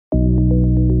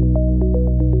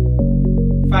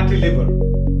Fatty liver,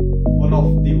 one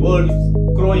of the world's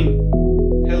growing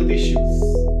health issues.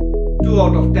 2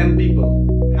 out of 10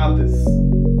 people have this.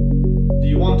 Do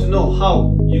you want to know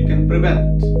how you can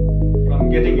prevent from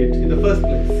getting it in the first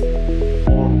place?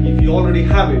 Or if you already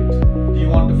have it, do you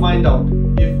want to find out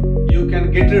if you can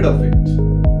get rid of it?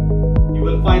 You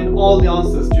will find all the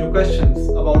answers to your questions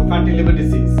about fatty liver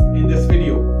disease in this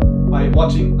video by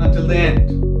watching until the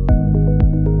end.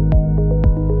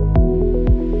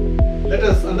 Let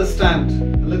us understand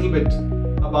a little bit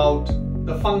about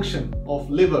the function of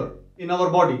liver in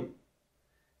our body.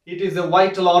 It is a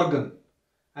vital organ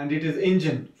and it is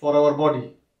engine for our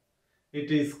body.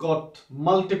 It is got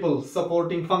multiple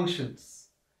supporting functions.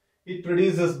 It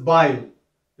produces bile,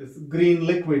 this green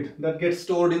liquid that gets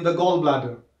stored in the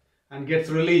gallbladder and gets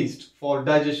released for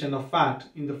digestion of fat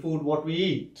in the food what we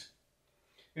eat.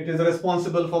 It is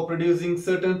responsible for producing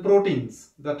certain proteins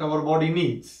that our body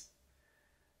needs.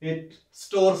 It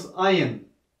stores iron.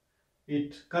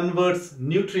 It converts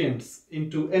nutrients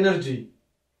into energy.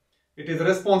 It is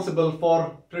responsible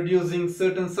for producing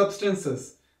certain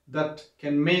substances that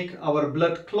can make our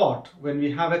blood clot when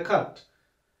we have a cut.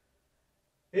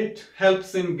 It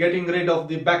helps in getting rid of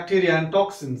the bacteria and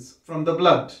toxins from the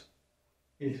blood.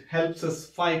 It helps us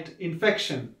fight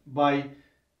infection by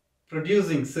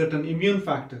producing certain immune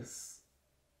factors.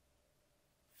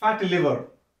 Fatty liver,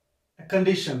 a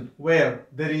condition where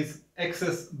there is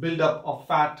excess buildup of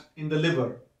fat in the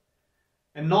liver.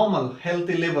 A normal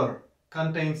healthy liver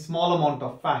contains small amount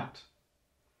of fat.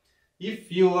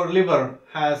 If your liver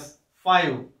has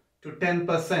 5 to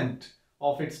 10%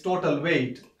 of its total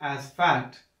weight as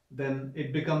fat, then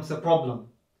it becomes a problem.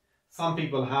 Some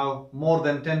people have more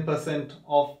than 10%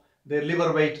 of their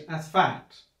liver weight as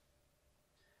fat.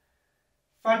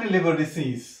 Fatty liver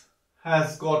disease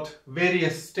has got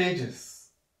various stages.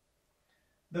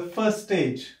 The first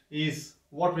stage is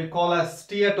what we call as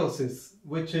steatosis,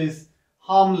 which is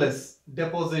harmless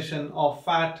deposition of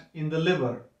fat in the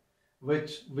liver,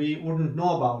 which we wouldn't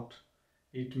know about.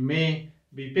 It may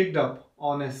be picked up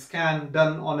on a scan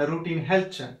done on a routine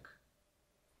health check.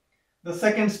 The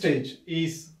second stage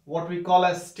is what we call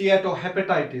as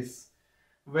steatohepatitis,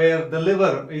 where the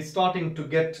liver is starting to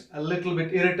get a little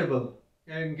bit irritable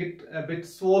and get a bit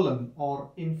swollen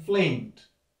or inflamed.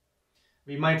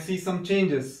 We might see some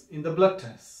changes in the blood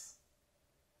tests.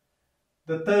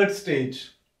 The third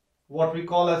stage, what we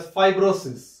call as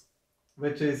fibrosis,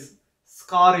 which is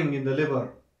scarring in the liver.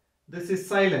 This is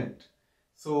silent.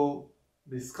 So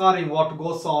the scarring what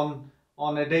goes on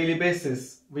a daily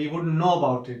basis, we wouldn't know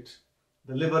about it.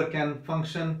 The liver can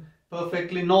function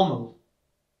perfectly normal.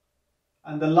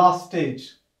 And the last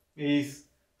stage is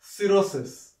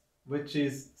cirrhosis, which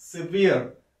is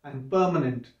severe and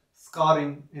permanent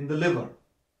scarring in the liver.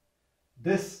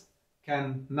 This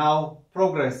can now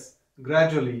progress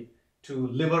gradually to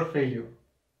liver failure,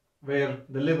 where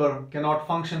the liver cannot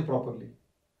function properly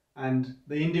and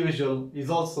the individual is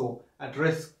also at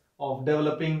risk of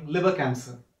developing liver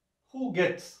cancer. Who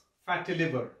gets fatty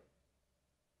liver?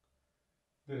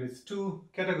 There is 2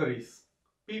 categories.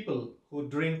 People who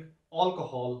drink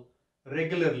alcohol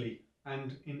regularly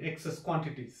and in excess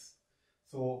quantities.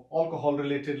 So alcohol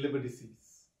related liver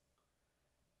disease.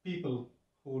 People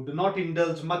who do not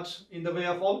indulge much in the way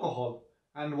of alcohol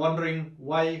and wondering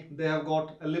why they have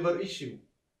got a liver issue.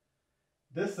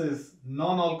 This is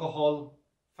non-alcohol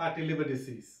fatty liver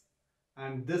disease,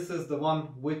 and this is the one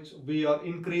which we are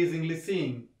increasingly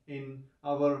seeing in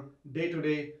our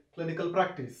day-to-day clinical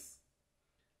practice.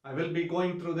 I will be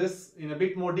going through this in a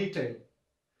bit more detail.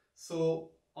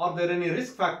 So, are there any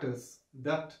risk factors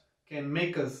that can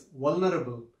make us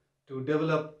vulnerable to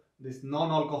develop this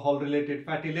non-alcohol related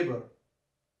fatty liver?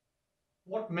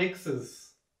 What makes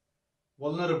us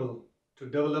vulnerable to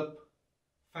develop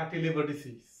fatty liver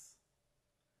disease?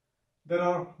 There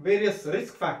are various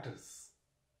risk factors.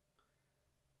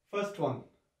 First one,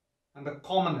 and the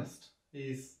commonest,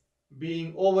 is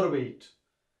being overweight,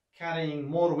 carrying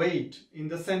more weight in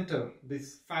the center,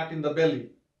 this fat in the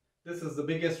belly. This is the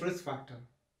biggest risk factor.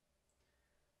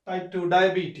 Type 2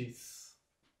 diabetes,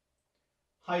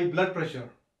 high blood pressure,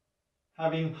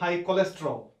 having high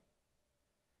cholesterol,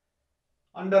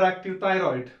 underactive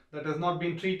thyroid that has not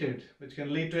been treated, which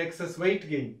can lead to excess weight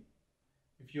gain.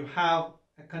 If you have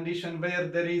a condition where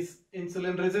there is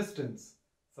insulin resistance,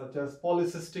 such as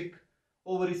polycystic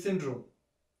ovary syndrome,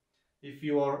 if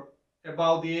you are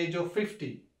above the age of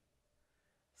 50,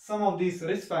 some of these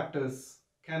risk factors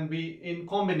can be in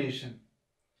combination,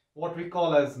 what we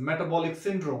call as metabolic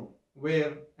syndrome,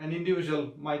 where an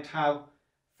individual might have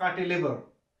fatty liver,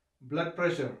 blood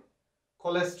pressure,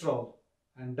 cholesterol,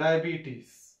 and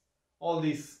diabetes. All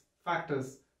these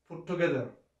factors put together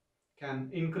can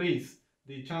increase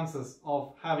the chances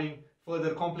of having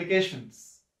further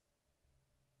complications.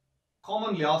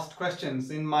 Commonly asked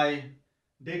questions in my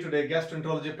day-to-day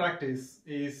gastroenterology practice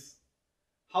is,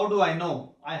 how do I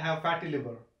know I have fatty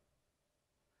liver?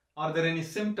 Are there any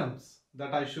symptoms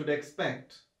that I should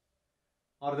expect?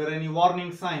 Are there any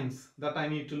warning signs that I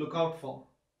need to look out for?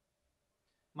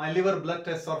 My liver blood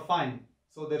tests are fine,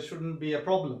 so there shouldn't be a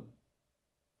problem.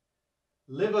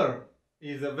 Liver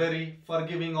is a very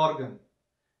forgiving organ.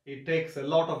 It takes a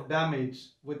lot of damage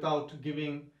without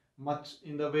giving much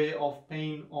in the way of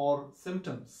pain or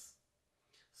symptoms.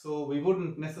 So we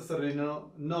wouldn't necessarily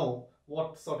know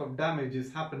what sort of damage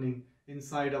is happening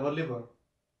inside our liver.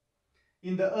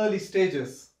 In the early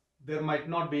stages, there might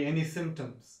not be any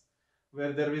symptoms,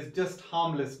 where there is just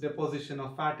harmless deposition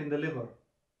of fat in the liver.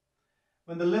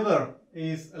 When the liver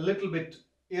is a little bit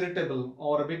irritable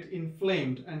or a bit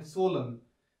inflamed and swollen,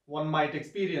 one might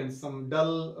experience some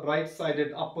dull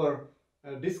right-sided upper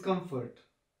discomfort.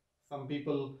 Some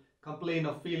people complain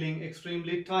of feeling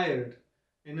extremely tired.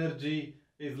 Energy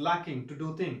is lacking to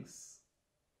do things.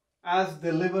 As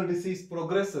the liver disease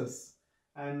progresses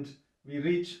and we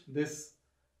reach this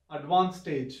advanced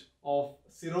stage of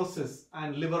cirrhosis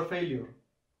and liver failure,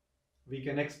 we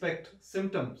can expect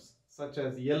symptoms such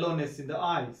as yellowness in the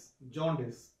eyes,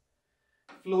 jaundice,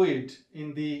 fluid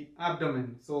in the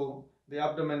abdomen, so the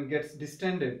abdomen gets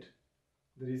distended.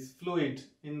 There is fluid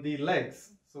in the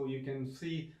legs, so you can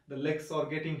see the legs are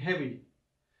getting heavy.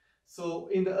 So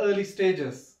in the early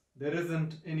stages, there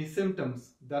isn't any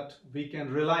symptoms that we can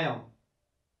rely on.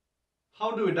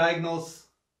 How do we diagnose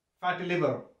fatty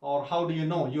liver, or how do you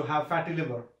know you have fatty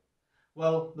liver?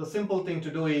 Well, the simple thing to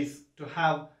do is to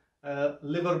have a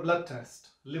liver blood test,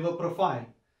 liver profile,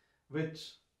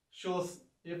 which shows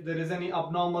if there is any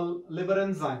abnormal liver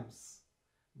enzymes.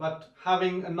 But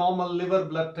having a normal liver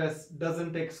blood test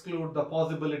doesn't exclude the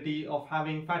possibility of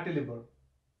having fatty liver.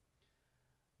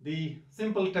 The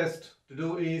simple test to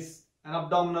do is an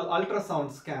abdominal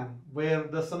ultrasound scan, where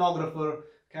the sonographer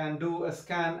can do a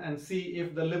scan and see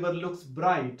if the liver looks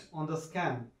bright on the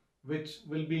scan, which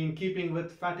will be in keeping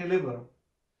with fatty liver.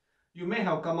 You may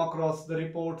have come across the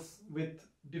reports with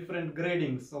different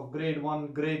gradings of grade 1,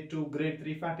 grade 2, grade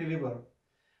 3 fatty liver.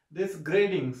 These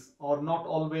gradings are not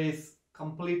always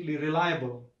completely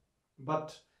reliable,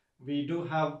 but we do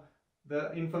have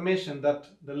the information that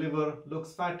the liver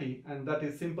looks fatty, and that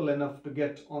is simple enough to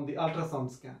get on the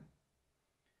ultrasound scan.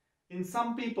 In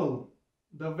some people,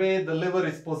 the way the liver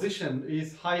is positioned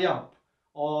is high up,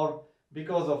 or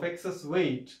because of excess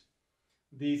weight,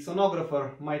 the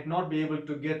sonographer might not be able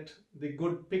to get the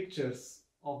good pictures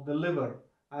of the liver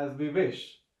as we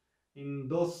wish. In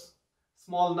those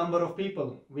small number of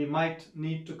people, we might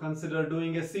need to consider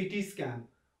doing a CT scan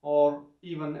or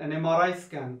even an MRI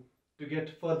scan to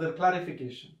get further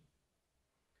clarification.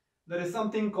 There is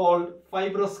something called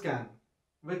fibroscan,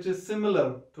 which is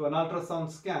similar to an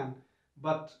ultrasound scan,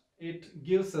 but it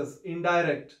gives us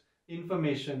indirect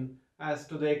information as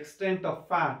to the extent of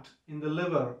fat in the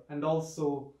liver and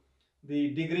also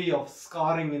the degree of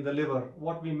scarring in the liver,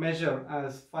 what we measure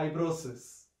as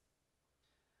fibrosis.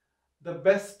 The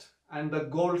best and the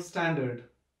gold standard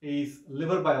is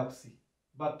liver biopsy,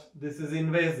 but this is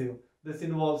invasive. This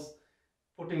involves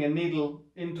putting a needle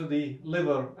into the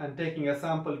liver and taking a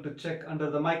sample to check under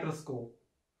the microscope.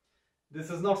 This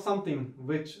is not something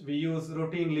which we use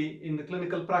routinely in the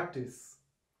clinical practice.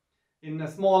 In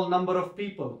a small number of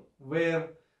people where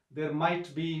there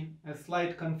might be a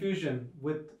slight confusion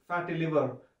with fatty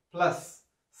liver plus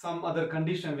some other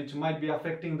condition which might be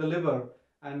affecting the liver,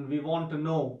 and we want to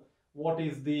know what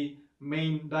is the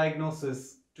main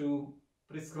diagnosis to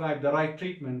prescribe the right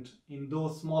treatment in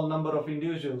those small number of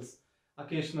individuals,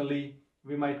 occasionally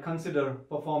we might consider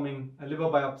performing a liver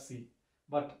biopsy,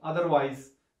 but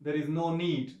otherwise there is no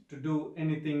need to do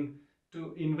anything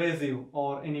too invasive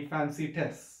or any fancy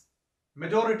tests.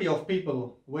 Majority of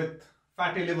people with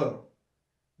fatty liver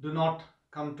do not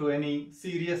come to any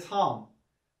serious harm.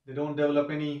 They don't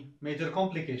develop any major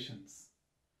complications.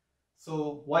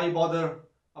 So why bother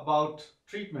about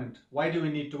treatment? Why do we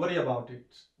need to worry about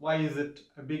it? Why is it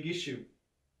a big issue?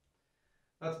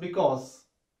 That's because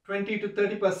 20 to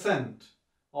 30%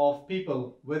 of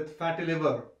people with fatty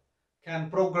liver can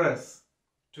progress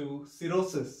to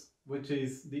cirrhosis, which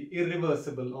is the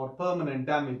irreversible or permanent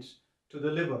damage to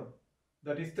the liver.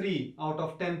 That is 3 out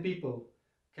of 10 people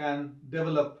can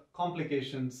develop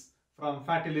complications from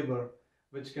fatty liver,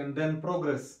 which can then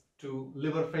progress to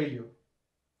liver failure.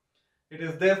 It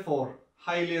is therefore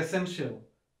highly essential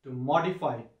to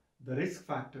modify the risk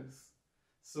factors.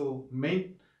 So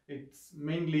it's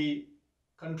mainly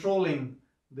controlling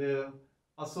the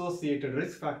associated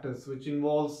risk factors, which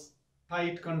involves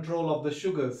tight control of the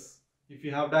sugars if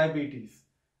you have diabetes,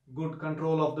 good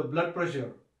control of the blood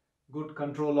pressure, good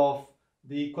control of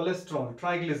the cholesterol,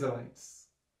 triglycerides.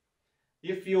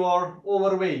 If you are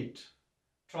overweight,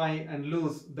 try and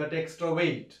lose that extra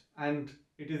weight, and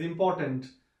it is important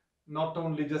not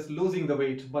only just losing the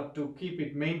weight but to keep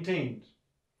it maintained.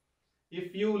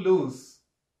 If you lose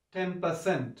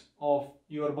 10% of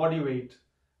your body weight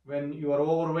when you are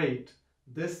overweight,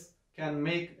 this can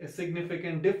make a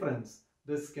significant difference.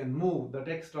 This can move that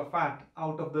extra fat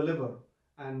out of the liver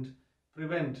and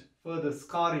prevent further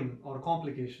scarring or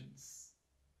complications.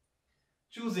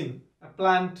 Choosing a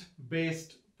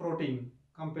plant-based protein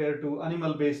compared to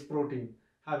animal-based protein,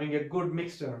 having a good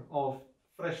mixture of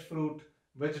fresh fruit,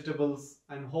 vegetables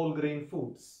and whole grain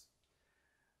foods.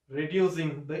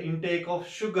 Reducing the intake of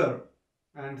sugar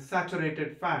and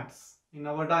saturated fats in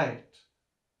our diet.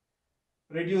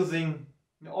 Reducing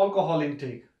the alcohol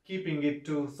intake, keeping it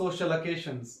to social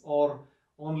occasions or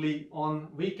only on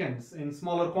weekends in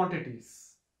smaller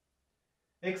quantities.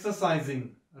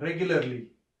 Exercising regularly,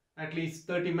 at least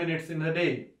 30 minutes in a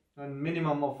day and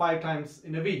minimum of 5 times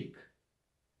in a week.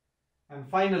 And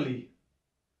finally,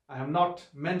 I have not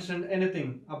mentioned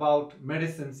anything about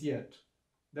medicines yet.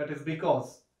 That is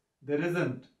because there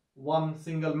isn't one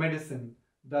single medicine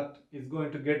that is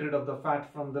going to get rid of the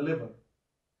fat from the liver.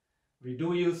 We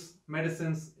do use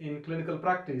medicines in clinical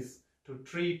practice to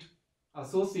treat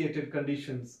associated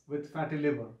conditions with fatty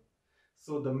liver.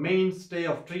 So the mainstay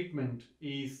of treatment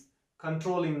is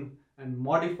controlling and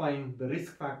modifying the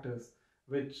risk factors,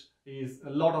 which is a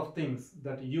lot of things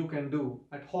that you can do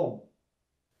at home.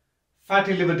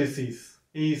 Fatty liver disease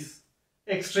is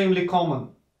extremely common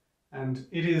and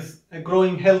it is a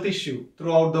growing health issue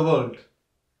throughout the world.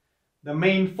 The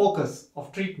main focus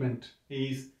of treatment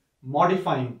is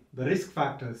modifying the risk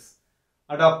factors,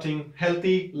 adopting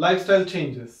healthy lifestyle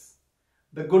changes.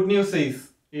 The good news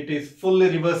is it is fully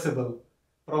reversible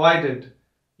provided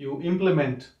you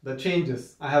implement the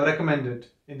changes I have recommended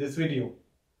in this video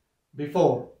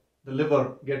before the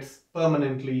liver gets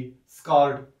permanently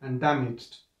scarred and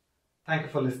damaged. Thank you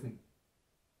for listening.